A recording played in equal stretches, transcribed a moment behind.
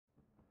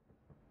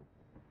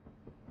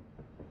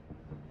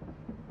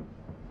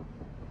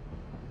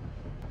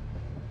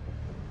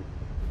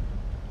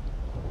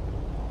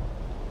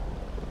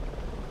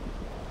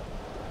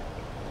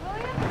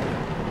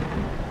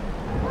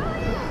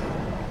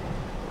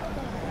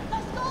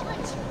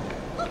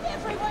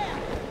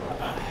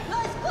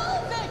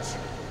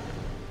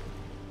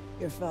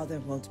Your father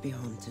won't be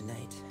home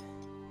tonight.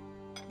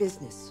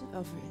 Business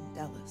over in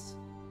Dallas.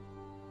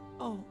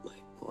 Oh, my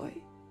boy.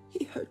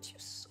 He hurt you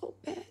so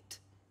bad.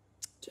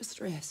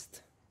 Just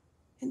rest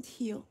and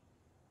heal.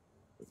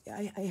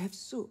 I have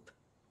soup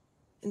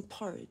and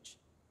porridge.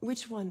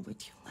 Which one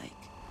would you like?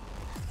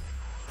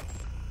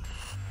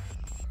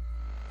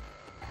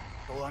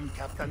 Go on,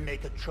 Captain,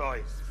 make a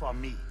choice for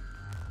me.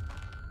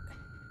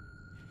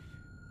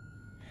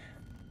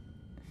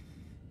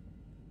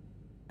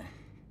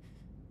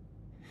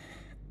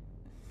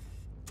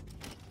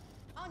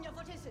 Anya,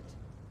 what is it?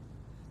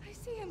 I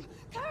see him.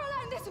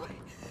 Caroline, this way.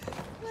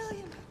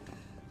 William.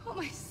 Oh,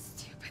 my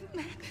stupid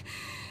man.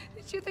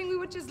 Did you think we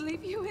would just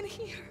leave you in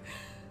here?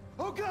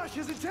 Oh gosh,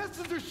 his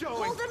intestines are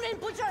showing! Hold him in,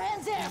 put your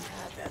hands there!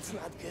 That's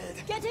not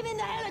good. Get him in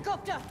the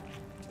helicopter!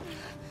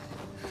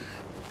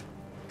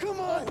 Come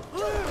on!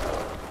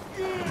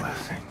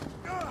 Blessing.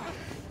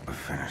 To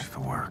finish the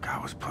work I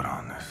was put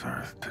on this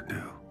earth to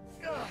do.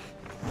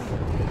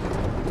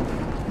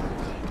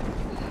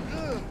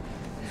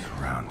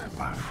 Surrounded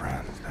by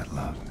friends that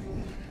love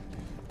me.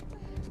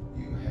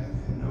 You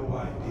have no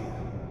idea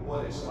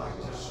what it's like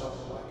to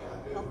suffer like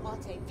I do.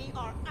 Abate, we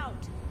are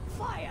out!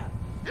 Fire!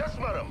 Yes,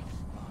 madam.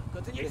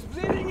 He's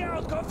bleeding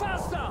out! Go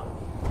faster!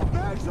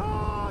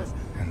 Exhaust!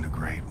 And the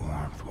great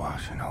warmth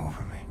washing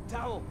over me.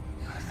 Towel!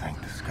 I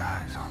think the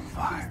sky's on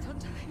fire.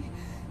 He's dying.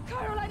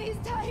 Caroline, he's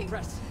dying!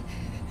 Press!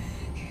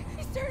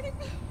 He's turning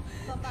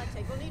blue!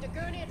 Abate, we'll need a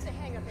gurney at the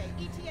hangar bay.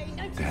 ETA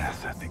 90.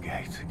 Death at the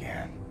gates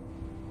again.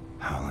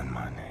 Howling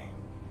my name.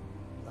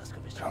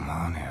 Blazkowicz. Come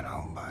on in,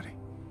 old buddy.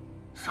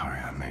 Sorry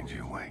I made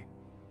you wait.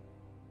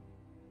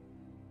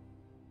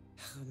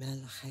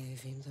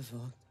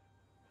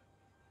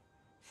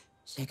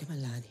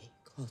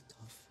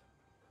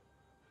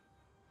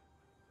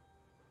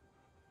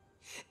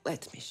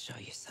 Let me show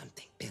you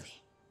something,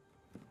 Billy.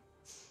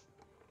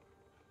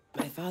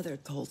 My father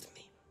told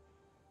me,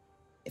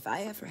 if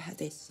I ever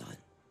had a son,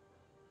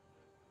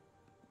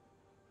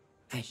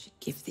 I should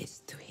give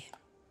this to him.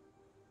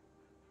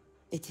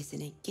 It is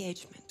an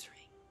engagement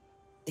ring.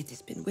 It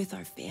has been with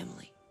our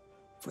family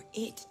for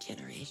 8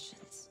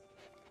 generations.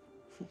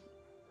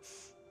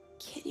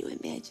 Can you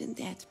imagine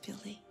that,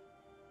 Billy?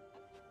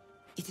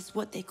 It is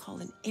what they call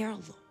an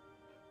heirloom.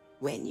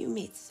 When you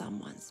meet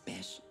someone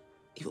special,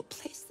 you will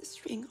place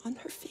this ring on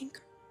her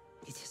finger.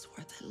 It is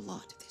worth a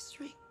lot, this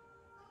ring.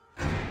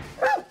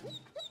 Oh,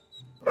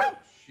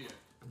 shit.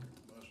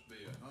 Must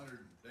be 100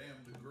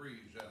 damn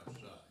degrees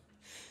outside.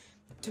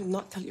 Do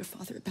not tell your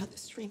father about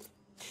this ring.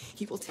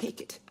 He will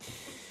take it.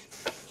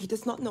 He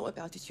does not know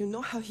about it. You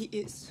know how he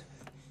is.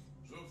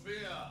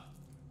 Sophia!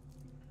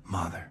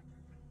 Mother,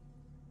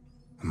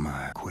 am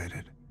I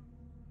acquitted?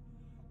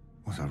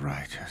 Was I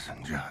righteous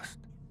and just?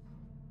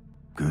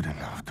 Good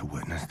enough to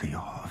witness the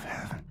awe of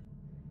heaven?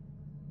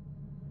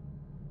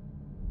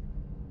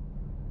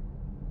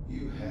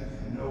 You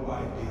have no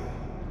idea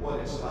what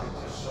it's like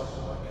to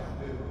suffer like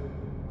I do.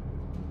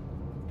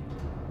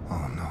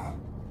 Oh no.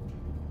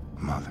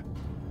 Mother,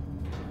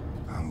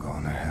 I'm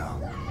going to hell.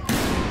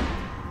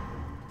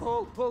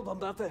 Pull,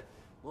 Bombate.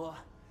 Oh,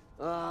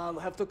 I'll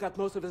have to cut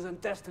most of his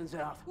intestines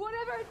out.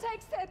 Whatever it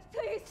takes, Ted,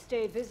 please!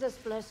 Stay with us,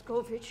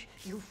 Blazkowicz.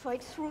 You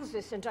fight through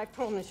this, and I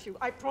promise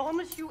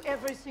you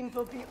everything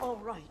will be all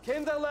right.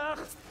 Kinderlach,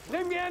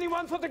 bring me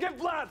anyone for to give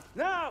blood,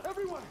 now!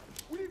 Everyone,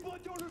 we need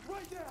blood donors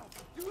right now.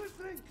 You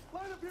listening?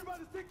 Line up here by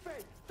the sick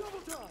bay.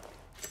 Double time.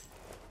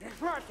 It's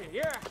working,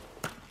 yeah.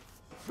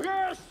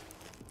 First,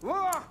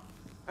 war.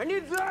 I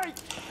need light.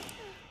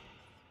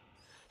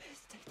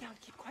 Stay down,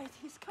 keep quiet,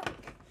 he's coming.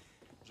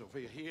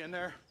 Sophia, he in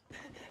there?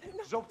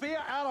 No.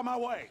 Sophia, out of my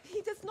way!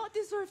 He does not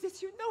deserve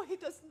this, you know he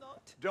does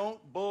not. Don't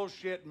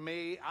bullshit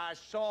me. I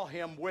saw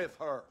him with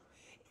her.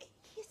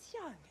 He's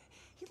young.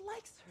 He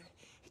likes her.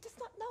 He does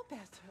not know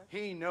better.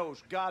 He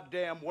knows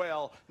goddamn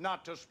well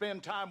not to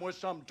spend time with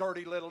some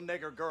dirty little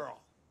nigger girl.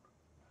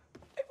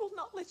 I will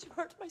not let you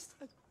hurt my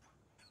son.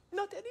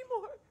 Not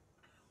anymore.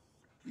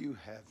 You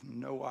have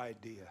no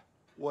idea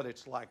what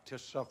it's like to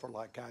suffer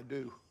like I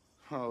do.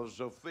 Oh,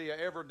 Sophia,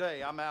 every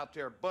day I'm out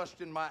there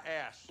busting my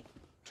ass,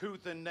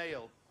 tooth and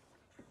nail,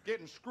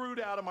 getting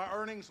screwed out of my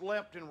earnings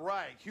left and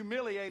right,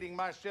 humiliating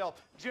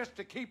myself just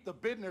to keep the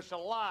business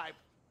alive.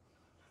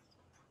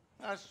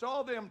 I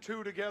saw them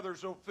two together,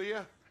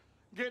 Sophia,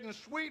 getting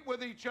sweet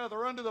with each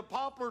other under the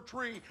poplar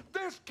tree.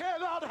 This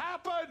cannot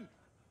happen!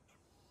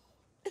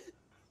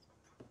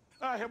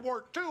 I have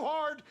worked too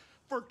hard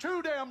for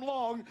too damn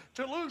long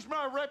to lose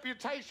my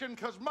reputation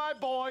because my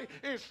boy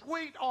is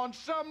sweet on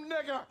some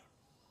nigger.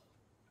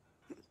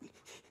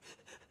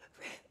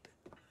 Rip,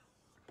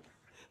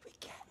 we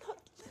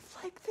cannot live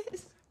like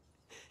this.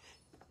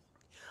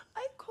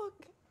 I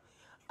cook,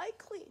 I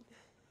clean,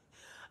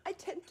 I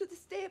tend to the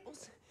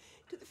stables,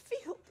 to the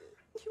field.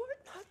 You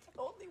are not the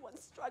only one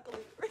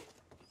struggling, Rip.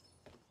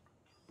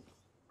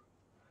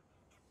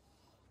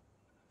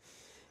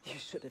 You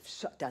should have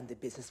shut down the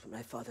business when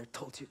my father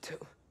told you to.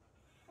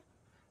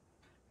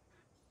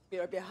 We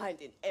are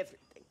behind in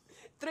everything.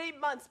 3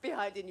 months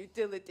behind in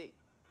utility.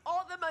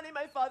 All the money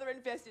my father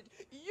invested,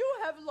 you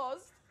have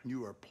lost.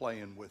 You are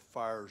playing with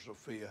fire,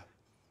 Sophia.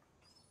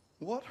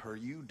 What are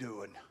you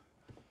doing?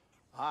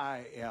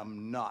 I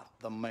am not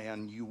the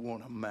man you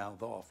want to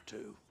mouth off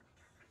to.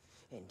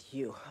 And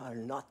you are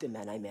not the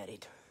man I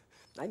married.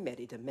 I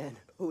married a man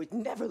who would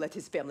never let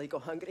his family go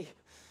hungry.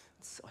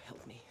 So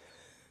help me.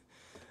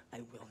 I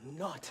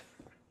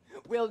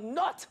will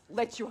not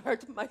let you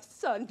hurt my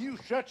son. You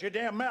shut your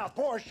damn mouth,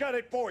 or shut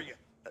it for you.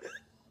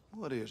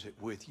 What is it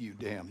with you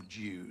damn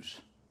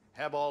Jews?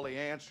 Have all the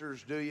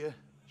answers, do you?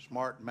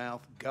 Smart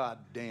mouth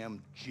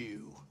goddamn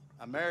Jew.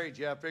 I married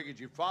you, I figured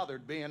your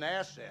father'd be an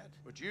asset.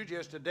 But you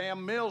just a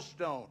damn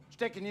millstone,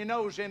 sticking your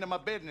nose into my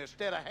business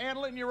instead of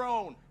handling your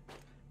own.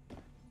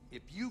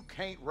 If you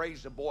can't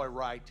raise a boy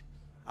right,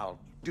 I'll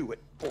do it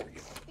for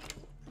you.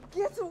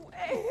 Get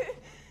away!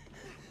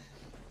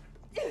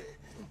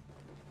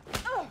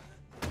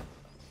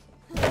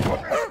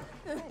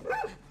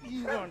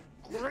 You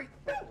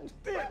ungrateful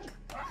bitch!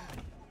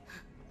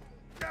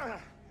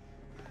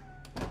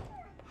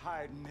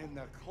 Hiding in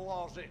the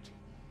closet.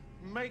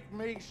 Make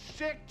me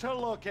sick to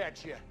look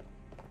at you.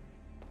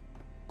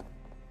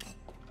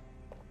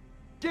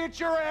 Get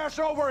your ass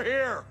over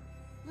here!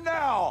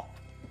 Now!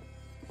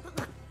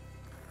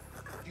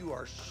 You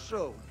are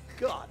so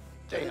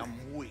goddamn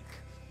weak.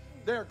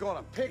 They're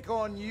gonna pick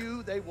on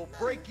you, they will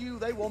break you,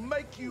 they will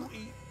make you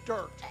eat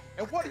dirt.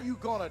 And what are you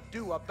gonna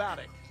do about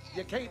it?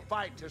 You can't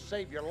fight to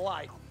save your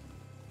life.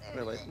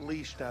 Well, at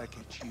least I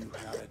can teach you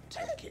how to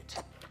take it.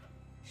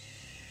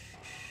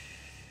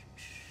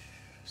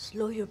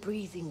 Slow your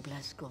breathing,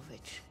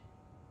 Blazkowicz.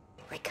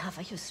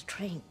 Recover your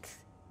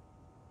strength.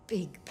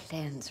 Big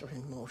plans are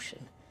in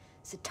motion.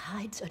 The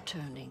tides are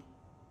turning.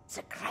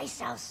 The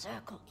Kreisau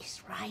circle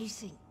is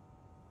rising.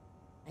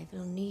 I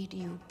will need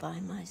you by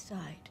my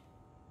side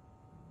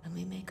when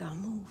we make our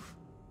move.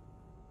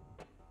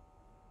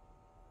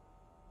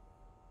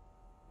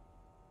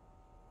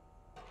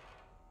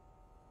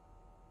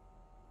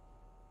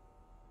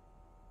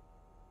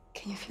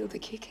 Can you feel the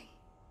kicking?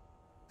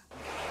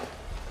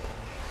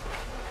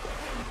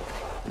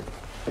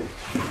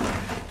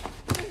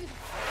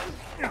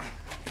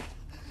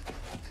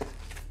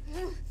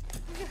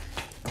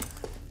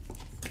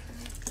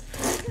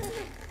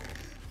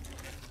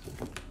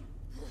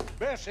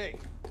 Bessie,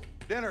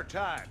 dinner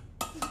time.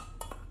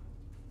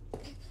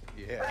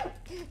 Yeah,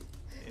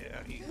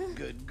 you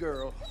good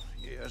girl.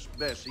 Yes,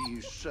 Bessie,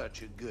 you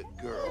such a good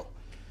girl.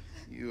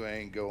 You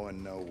ain't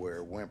going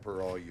nowhere.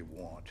 Whimper all you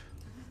want.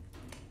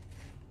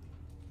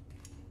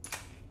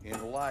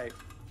 In life,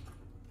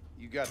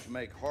 you got to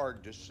make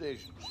hard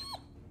decisions.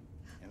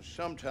 And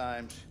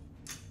sometimes,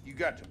 you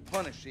got to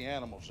punish the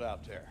animals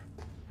out there.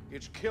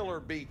 It's kill or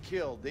be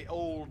killed. The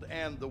old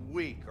and the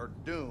weak are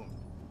doomed.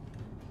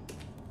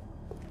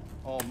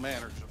 All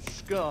manners of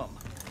scum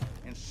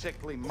and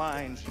sickly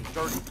minds and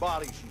dirty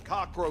bodies and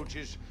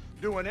cockroaches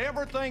doing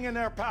everything in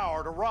their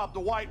power to rob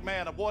the white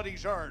man of what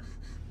he's earned.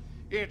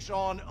 It's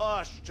on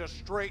us to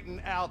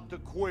straighten out the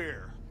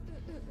queer.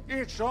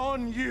 It's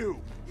on you.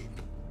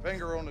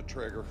 Finger on the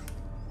trigger.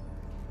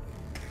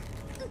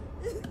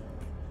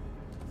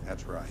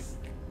 That's right.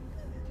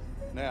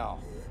 Now,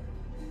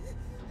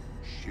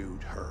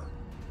 shoot her.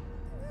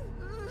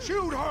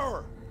 Shoot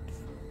her!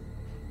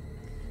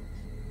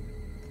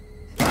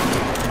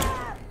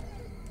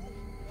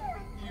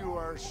 You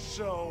are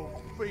so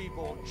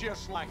feeble,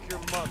 just like your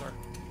mother.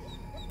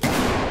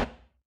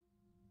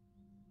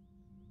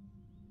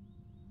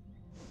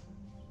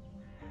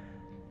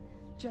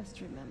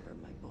 Just remember,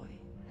 my boy.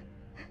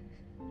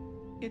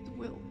 It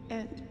will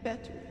end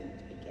better than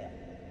it began.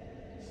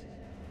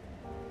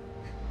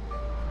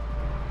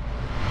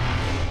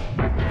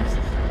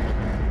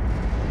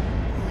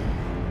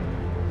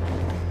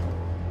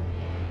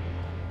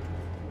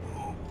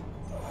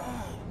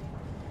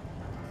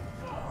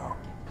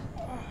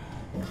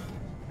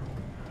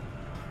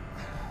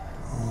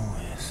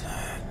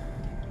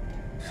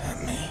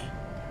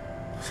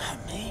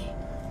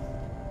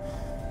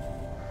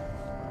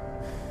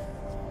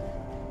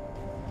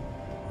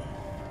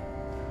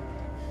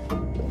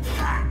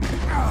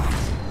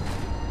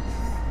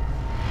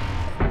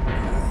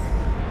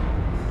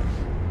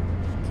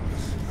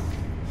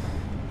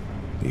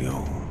 The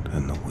old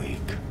and the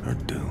weak.